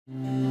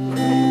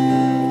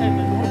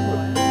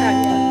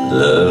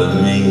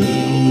Love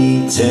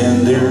me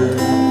tender,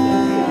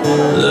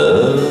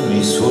 love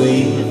me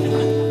sweet,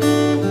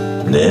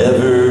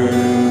 never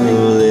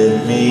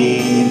let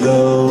me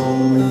go.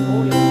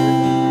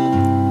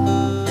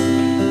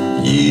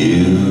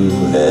 You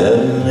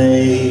have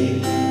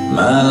made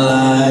my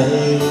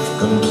life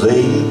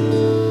complete,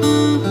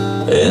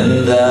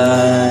 and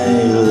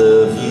I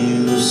love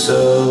you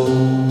so.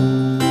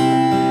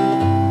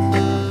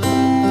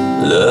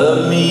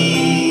 Love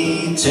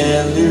me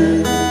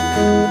tender,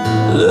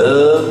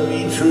 love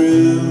me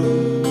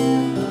true,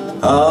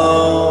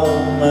 all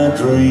my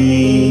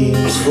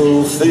dreams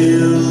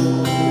fulfill.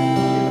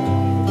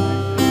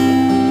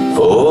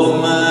 For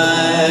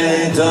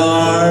my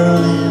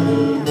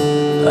darling,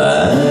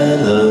 I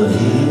love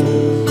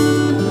you,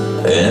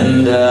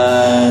 and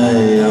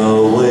I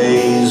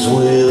always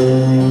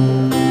will.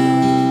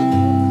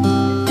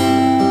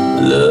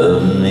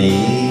 Love me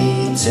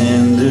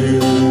tender,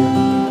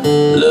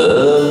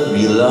 love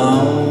me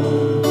long,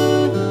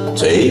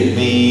 take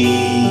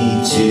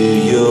me to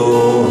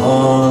your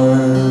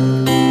heart,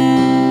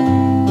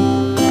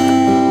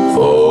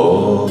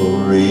 for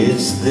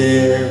it's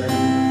there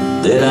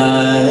that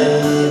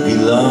I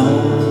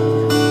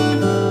belong,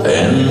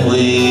 and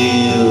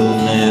we'll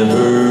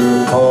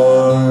never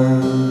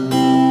part.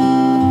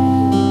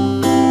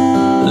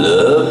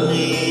 Love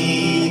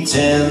me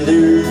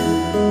tender,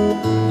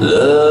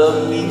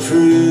 love me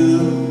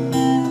true,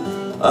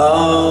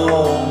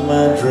 all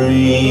my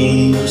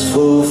dreams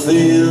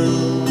fulfill.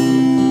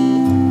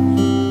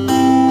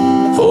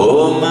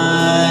 For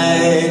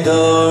my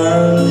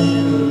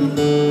darling,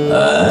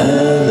 I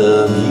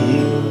love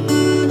you,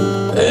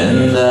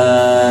 and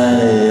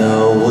I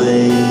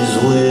always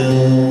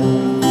will.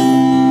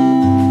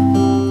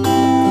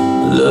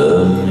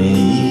 Love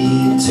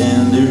me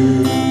tender,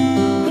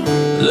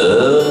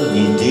 love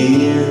me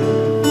dear,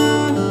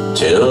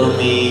 tell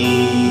me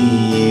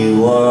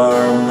you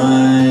are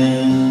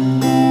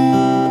mine.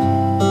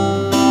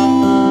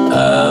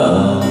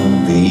 I'll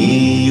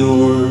be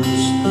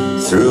yours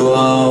through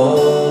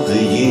all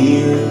the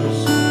years,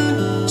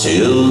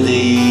 till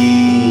the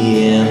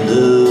end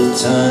of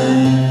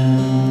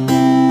time.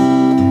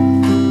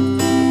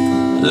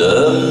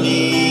 Love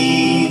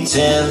me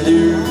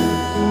tender,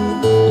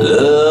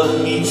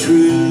 love me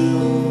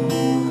true,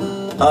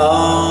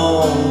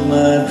 all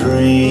my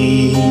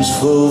dreams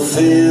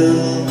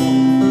fulfill.